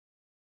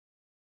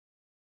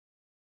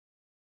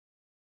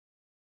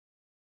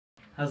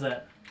How's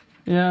that?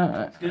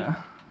 Yeah. Good.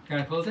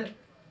 Can I close it?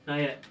 Not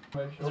yet.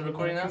 Is it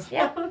recording now?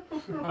 Yeah.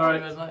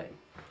 Alright.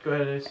 Go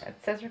ahead, Ace. It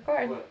says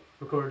record.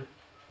 Record.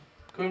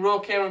 Can we roll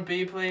camera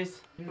B,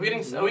 please?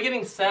 Are we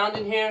getting sound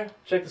in here?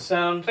 Check the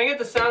sound. Can I get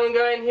the sound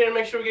guy in here and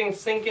make sure we're getting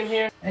sync in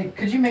here? Hey,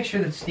 could you make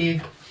sure that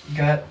Steve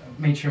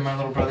made sure my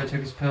little brother took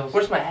his pills?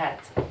 Where's my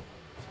hat?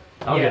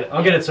 I'll get it.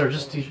 I'll get it, sir.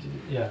 Just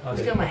yeah. I'll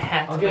He's get got my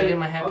hat. I'll get it.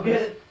 My hat. I'll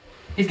get it.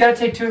 He's got to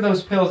take 2 of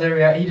those pills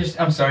every hour.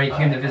 I'm sorry, he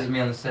came to visit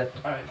me on the set.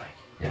 All right, Mike.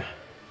 Yeah.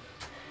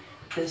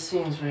 This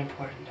scene's very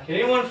important. Can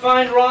anyone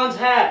find Ron's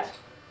hat?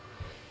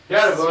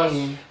 Got it, boss.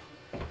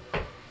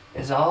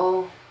 Is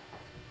all.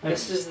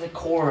 This is the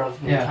core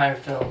of the entire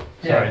film.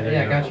 Yeah,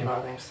 yeah, got you.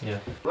 Yeah.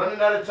 Running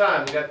out of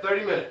time. We got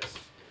 30 minutes.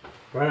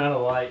 Running out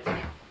of light.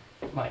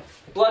 Mike.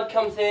 Blood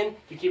comes in,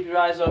 you keep your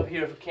eyes up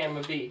here for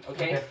camera B,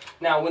 okay?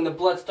 Now when the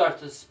blood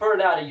starts to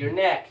spurt out of your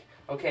neck,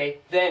 okay,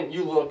 then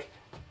you look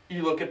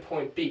at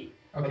point B.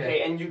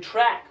 Okay. And you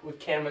track with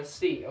camera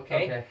C,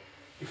 okay?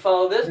 You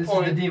follow this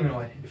point. This is the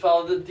demonoid. You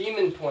follow the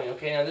demon point,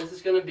 okay? Now this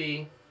is gonna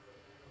be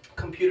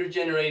computer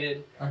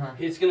generated.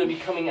 It's gonna be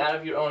coming out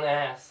of your own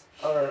ass.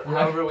 Or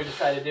however we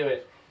decide to do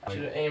it. I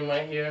should aim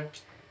right here.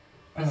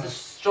 This is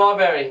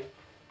strawberry.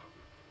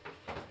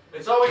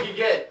 It's all we could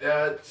get.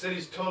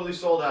 City's totally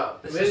sold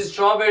out. This is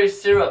strawberry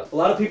syrup. A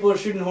lot of people are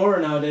shooting horror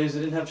nowadays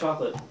that didn't have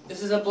chocolate.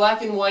 This is a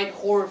black and white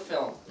horror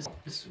film.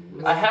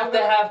 I have to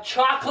have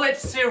chocolate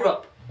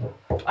syrup.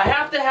 I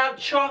have to have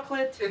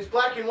chocolate. It's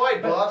black and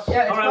white, boss.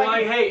 Yeah, it's Alright,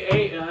 Mike,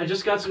 hey, I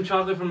just got some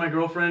chocolate from my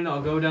girlfriend.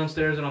 I'll go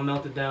downstairs and I'll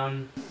melt it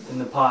down in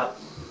the pot.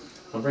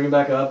 I'll bring it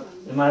back up.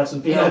 It might have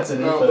some peanuts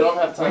in it. No, we don't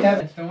have time. We have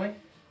it, don't we?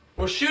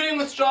 We're shooting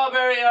with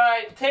strawberry,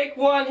 alright. Take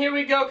 1, here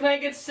we go. Can I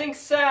get sync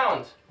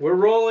sound? We're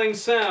rolling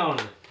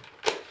sound.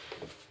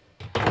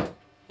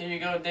 Here you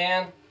go,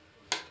 Dan.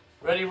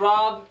 Ready,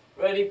 Rob?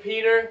 Ready,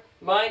 Peter?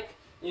 Mike?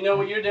 You know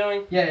what you're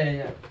doing?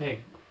 Yeah. Hey.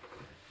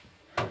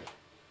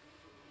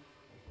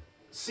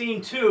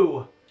 Scene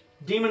 2.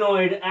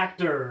 Demonoid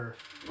actor.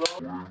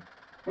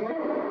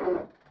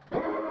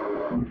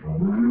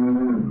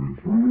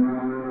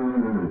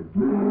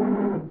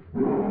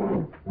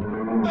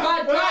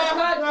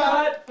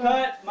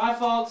 Cut! My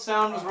fault.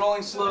 Sound was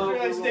rolling slow.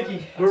 Really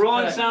sticky. We're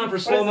rolling sound for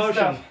slow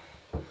motion.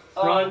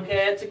 Ron,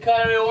 Okay, it's a cut,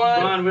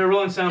 everyone. Ron, we're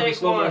rolling sound for Take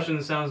slow 1. motion.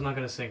 The sound's not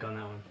going to sync on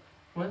that one.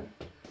 What?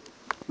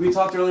 We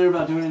talked earlier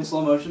about doing it in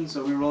slow motion,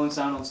 so we were rolling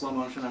sound on slow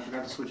motion. I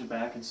forgot to switch it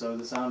back, and so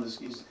the sound is,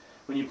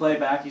 when you play it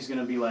back, he's going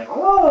to be like,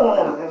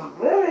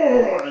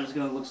 it's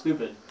going to look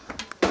stupid.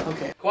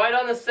 Okay. Quiet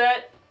on the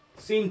set.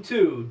 Scene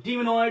 2,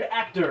 Demonoid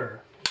actor.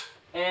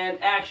 And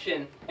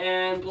action.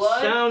 And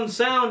blood.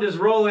 Sound is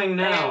rolling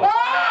now.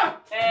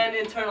 And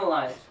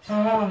internalize.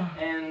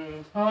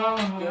 And good.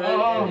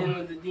 And in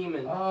with the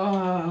demon.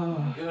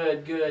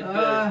 Good.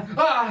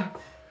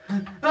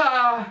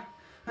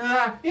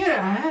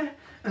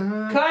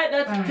 Cut,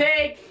 that's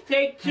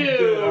take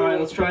 2. Alright,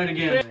 let's try it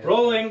again.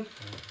 Rolling.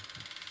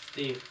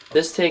 Steve.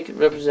 This take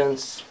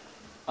represents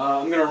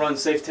I'm gonna run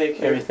safe take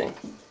here. everything.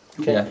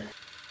 Okay. Yeah.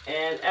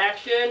 And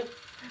action.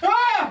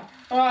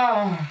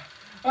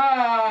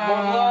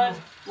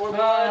 More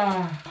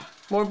blood.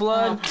 More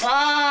blood.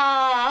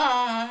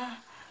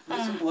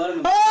 There's some blood in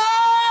the mouth.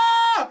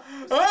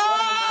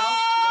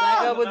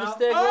 Back up with the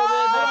stick a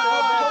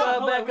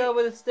little bit. Back up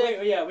with the stick.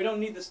 Wait, yeah, we don't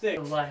need the stick.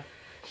 Life.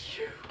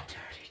 You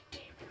dirty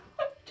demon.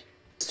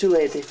 It's too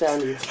late, they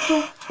found you.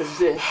 This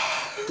is it.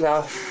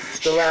 Now,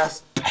 the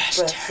last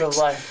breath of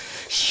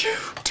life. You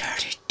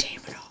dirty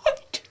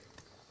demonoid.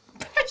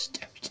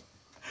 Bastard.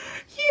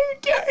 You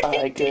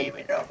dirty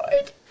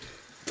demonoid.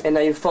 And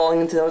now you're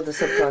falling into the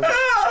subconscious.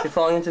 You're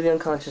falling into the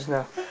unconscious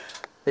now.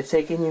 They've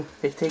taken you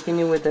with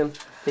them.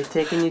 They've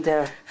taken you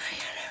down.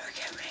 You'll never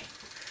get me.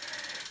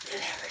 You'll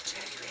never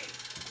take me.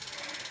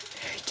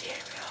 You're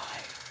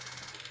demonoid.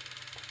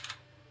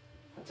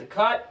 That's a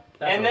cut.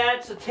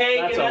 That's a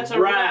take. That's and that's a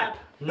wrap.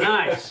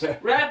 Nice.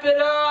 Wrap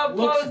it up.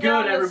 Looks Close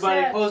down good, the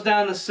everybody. set. Close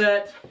down the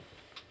set.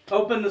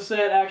 Open the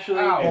set, actually.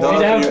 Ow. We need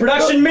to have a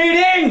production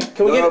meeting!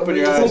 Can we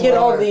get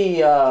all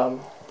the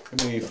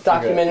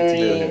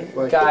documentary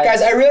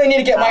guys? I really need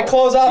to get my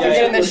clothes off and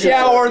get in the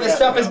shower. The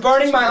stuff is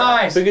burning my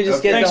eyes. We could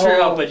just get Thanks the for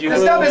your whole. help, but you The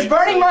stuff is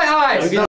burning my eyes.